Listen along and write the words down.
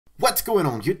What's going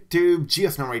on YouTube?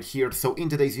 GeoSnow right here. So in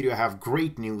today's video I have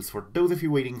great news for those of you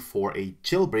waiting for a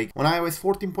jailbreak on iOS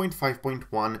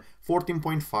 14.5.1,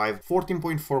 14.5,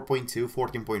 14.4.2,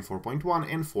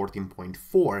 14.4.1 and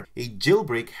 14.4. A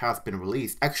jailbreak has been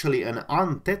released. Actually, an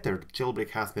untethered jailbreak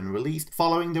has been released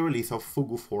following the release of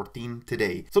Fugu14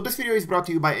 today. So this video is brought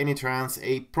to you by AnyTrans,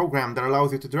 a program that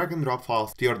allows you to drag and drop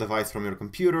files to your device from your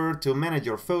computer to manage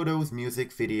your photos, music,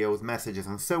 videos, messages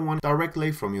and so on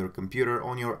directly from your computer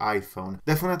on your iPhone.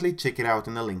 Definitely check it out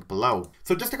in the link below.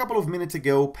 So just a couple of minutes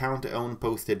ago, Pound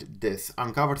posted this.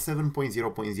 Unc0ver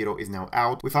 7.0.0 is now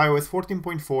out with iOS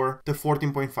 14.4 to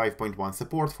 14.5.1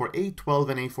 support for A12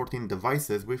 and A14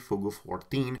 devices with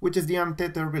Fugu14, which is the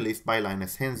untether released by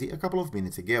Linus Henze a couple of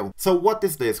minutes ago. So what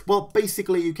is this? Well,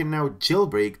 basically you can now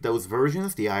jailbreak those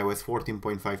versions, the iOS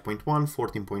 14.5.1,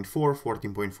 14.4,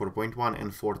 14.4.1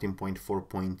 and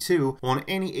 14.4.2 on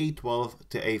any A12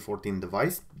 to A14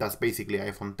 device. That's basically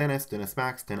iPhone XS, XS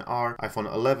Max, XR,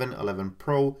 iPhone 11, 11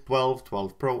 Pro, 12,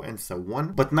 12 Pro and so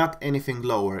on, but not anything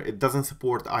lower. It doesn't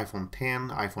support iPhone 10,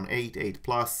 iPhone 8, 8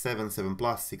 Plus, 7, 7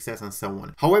 Plus, 6S and so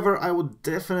on. However, I would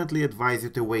definitely advise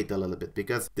you to wait a little bit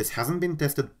because this hasn't been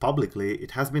tested publicly.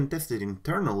 It has been tested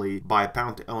internally by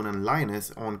Pound and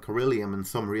Linus on Corellium and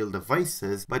some real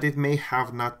devices, but it may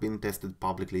have not been tested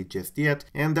publicly just yet,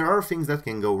 and there are things that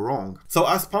can go wrong. So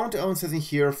as Pound says in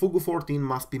here, Fugu14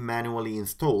 must be manually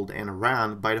installed and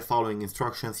ran by the following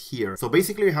instructions here. So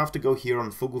basically you have to go here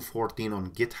on Fugu14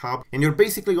 on GitHub, and you're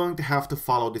basically going to have to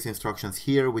follow these instructions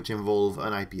here, which involve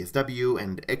an IPSW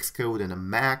and Xcode and a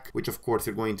Mac, which of course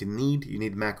you're going to need. You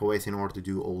need macOS in order to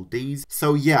do all these.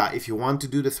 So yeah, if you want to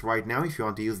do this right now, if you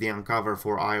want to use the Unc0ver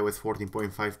for iOS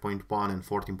 14.5.1 and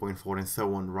 14.4 and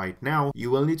so on right now, you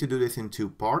will need to do this in two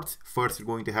parts. First, you're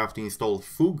going to have to install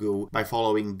Fugu by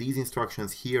following these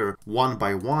instructions here one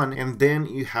by one, and then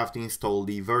you have to install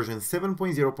the version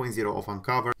 7.0.0 of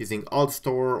Unc0ver using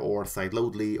AltStore or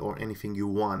Sideloadly or anything you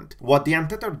want. What the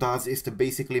untether does is to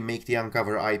basically make the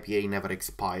Unc0ver IPA never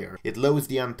expire. It loads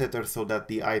the untether so that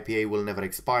the IPA will never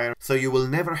expire, so you will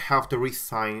never have to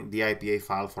re-sign the IPA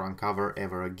file for Unc0ver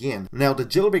ever again. Now the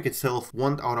jailbreak itself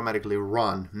won't automatically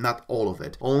run, not all of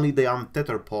it. Only the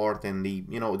untether part and the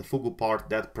Fugu part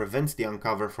that prevents the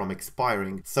Unc0ver from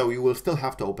expiring. So you will still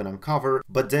have to open Unc0ver,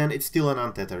 but then it's still an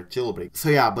untethered jailbreak. So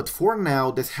yeah, but for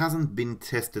now this hasn't been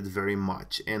tested very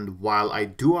much, and while I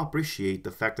do appreciate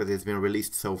the fact that it's been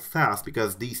released so fast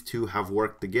because these two have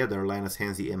worked together, Linus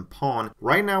Henze and Pawn,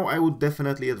 right now I would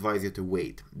definitely advise you to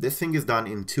wait. This thing is done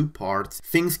in two parts.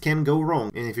 Things can go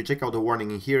wrong, and if you check out the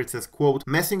warning in here, it says, quote,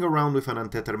 messing around with an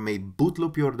untether may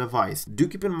bootloop your device. Do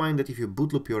keep in mind that if you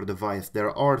bootloop your device,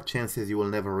 there are chances you will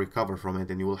never recover from it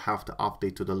and you will have to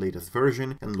update to the latest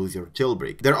version and lose your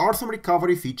jailbreak. There are some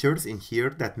recovery features in here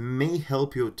that may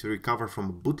help you to recover from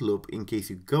a boot loop in case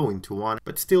you go into one,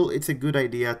 but still it's a good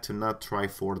idea to not try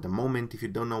for the moment if you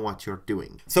don't know what you're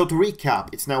doing. So to recap,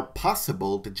 it's now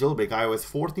possible to jailbreak iOS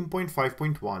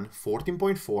 14.5.1,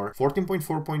 14.4,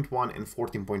 14.4.1 and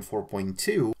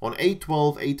 14.4.2 on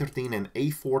A12, A13 and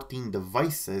A14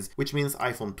 devices, which means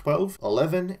iPhone 12,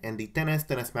 11 and the XS,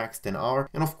 XS Max, XR,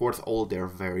 and of course all their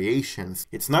variations.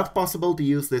 It's not possible to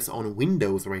use this on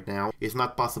Windows right now. It's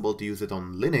not possible to use it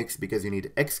on Linux because you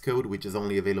need Xcode, which is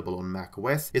only available on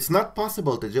macOS. It's not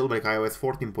possible to jailbreak iOS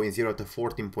 14.0 to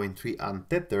 14.3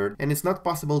 untethered, and it's not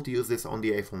possible to use this on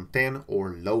the iPhone 10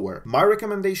 or lower. My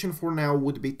recommendation for now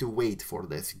would be to wait for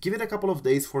this. Give it a couple of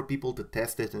days for people to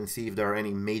test it and see if there are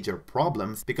any major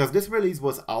problems, because this release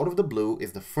was out of the blue,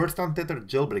 is the first untethered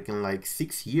jailbreak in like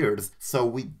 6 years, so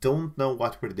we don't know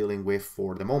what we're dealing with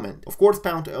for the moment. Of course,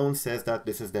 Pound says that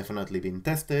this has definitely been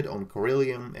tested on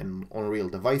Corellium and on real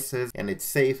devices, and it's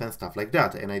safe and stuff like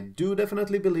that, and I do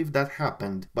definitely believe that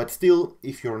happened, but still,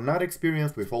 if you're not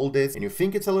experienced with all this and you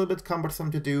think it's a little bit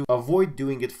cumbersome to do, avoid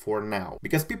doing it for now,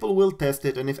 because people will test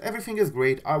it, and if everything is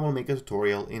great, I will make a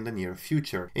tutorial in the near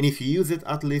future, and if you use it,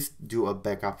 at least do a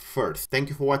backup first. Thank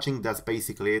you for watching, that's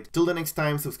basically it. Till the next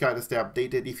time, subscribe to stay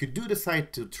updated. If you do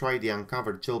decide to try the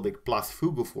Unc0ver Jailbreak plus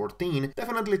Fugu14,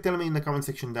 definitely tell me in the comment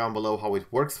section down below how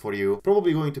it works for you.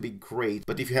 Probably going to be great,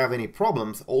 but if you have any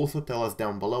problems, also tell us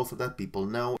down below so that people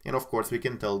know, and of course we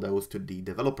can tell those to the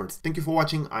developers. Thank you for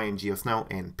watching, I am GeoSnow,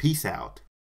 and peace out.